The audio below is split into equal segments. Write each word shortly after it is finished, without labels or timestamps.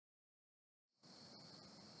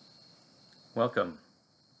Welcome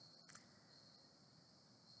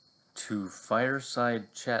to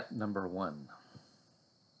Fireside Chat number 1.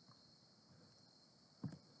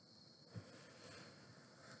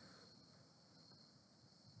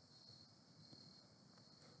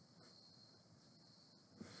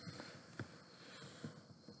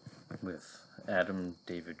 With Adam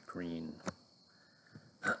David Green,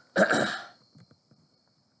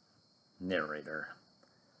 narrator.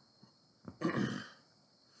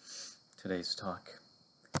 Today's talk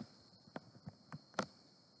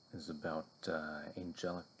is about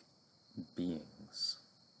angelic beings.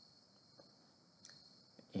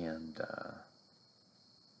 And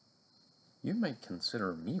you might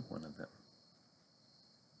consider me one of them.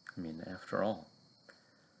 I mean, after all,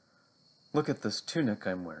 look at this tunic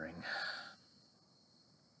I'm wearing.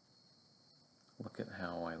 Look at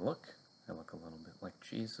how I look. I look a little bit like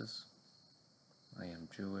Jesus. I am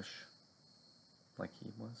Jewish, like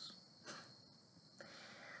he was.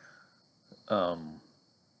 I'm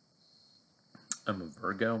a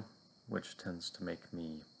Virgo, which tends to make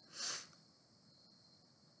me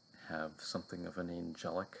have something of an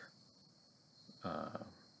angelic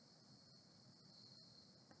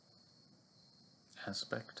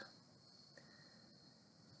aspect.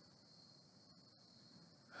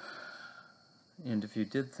 And if you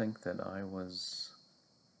did think that I was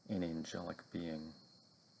an angelic being,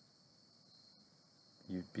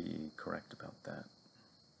 you'd be correct about that.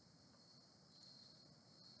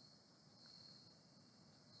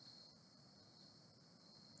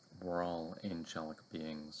 We're all angelic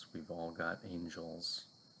beings. We've all got angels.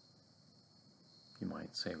 You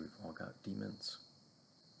might say we've all got demons.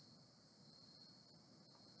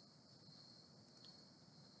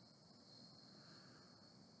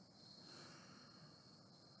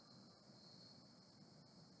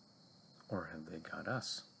 Or have they got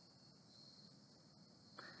us?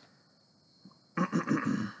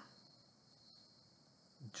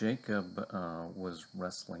 Jacob was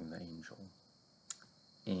wrestling the angel,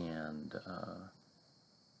 and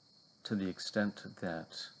to the extent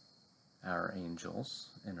that our angels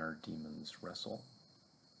and our demons wrestle,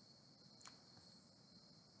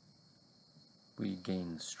 we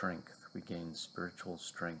gain strength, we gain spiritual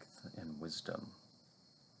strength and wisdom.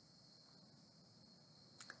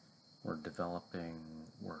 We're developing,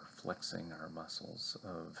 we're flexing our muscles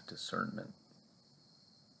of discernment.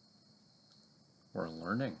 We're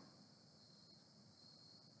learning.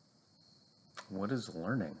 What is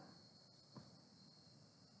learning?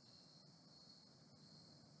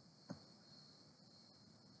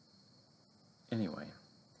 Anyway,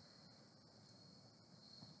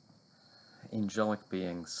 angelic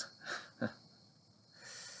beings.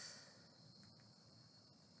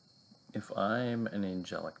 If I'm an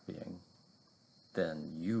angelic being,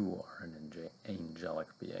 then you are an angelic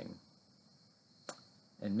being.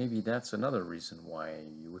 And maybe that's another reason why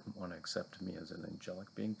you wouldn't want to accept me as an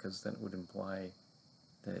angelic being, because then it would imply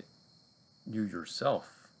that you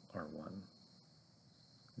yourself are one.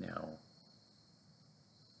 Now,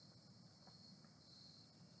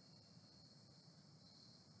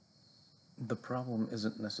 the problem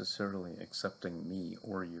isn't necessarily accepting me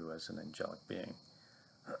or you as an angelic being.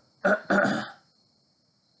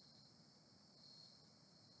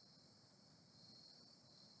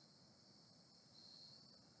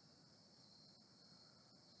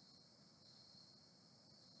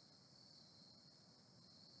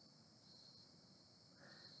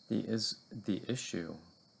 The issue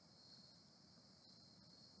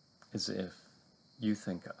is if you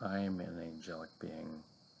think I'm an angelic being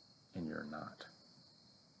and you're not.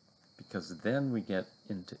 Because then we get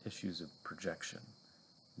into issues of projection.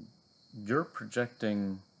 You're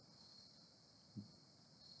projecting...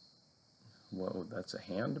 Whoa, that's a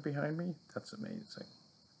hand behind me? That's amazing.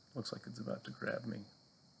 Looks like it's about to grab me.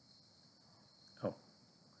 Oh,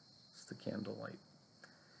 it's the candlelight.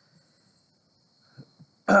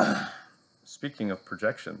 Speaking of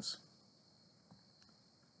projections,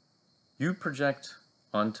 you project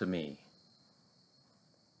onto me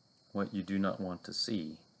what you do not want to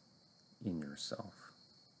see in yourself.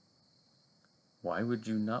 Why would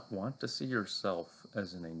you not want to see yourself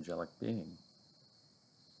as an angelic being?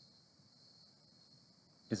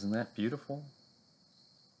 Isn't that beautiful?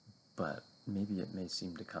 But maybe it may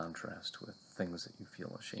seem to contrast with things that you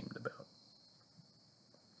feel ashamed about.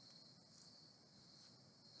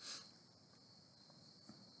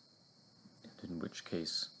 In which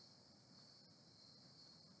case,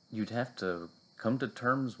 you'd have to come to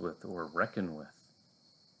terms with or reckon with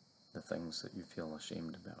the things that you feel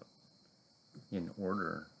ashamed about in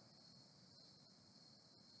order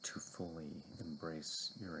to fully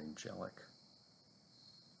embrace your angelic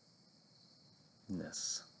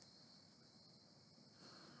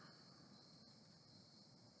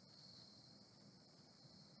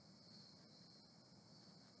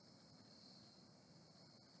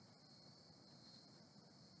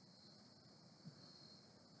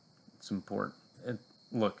It's important.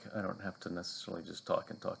 Look, I don't have to necessarily just talk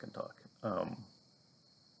and talk and talk.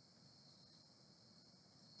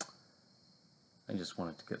 I just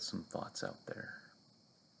wanted to get some thoughts out there.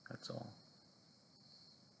 That's all.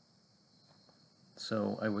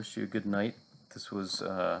 So I wish you a good night. This was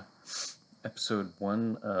episode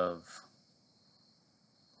 1 of,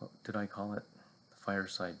 what did I call it? The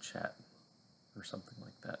Fireside Chat or something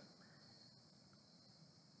like that.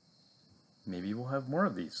 Maybe we'll have more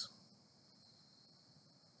of these.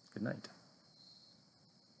 Good night.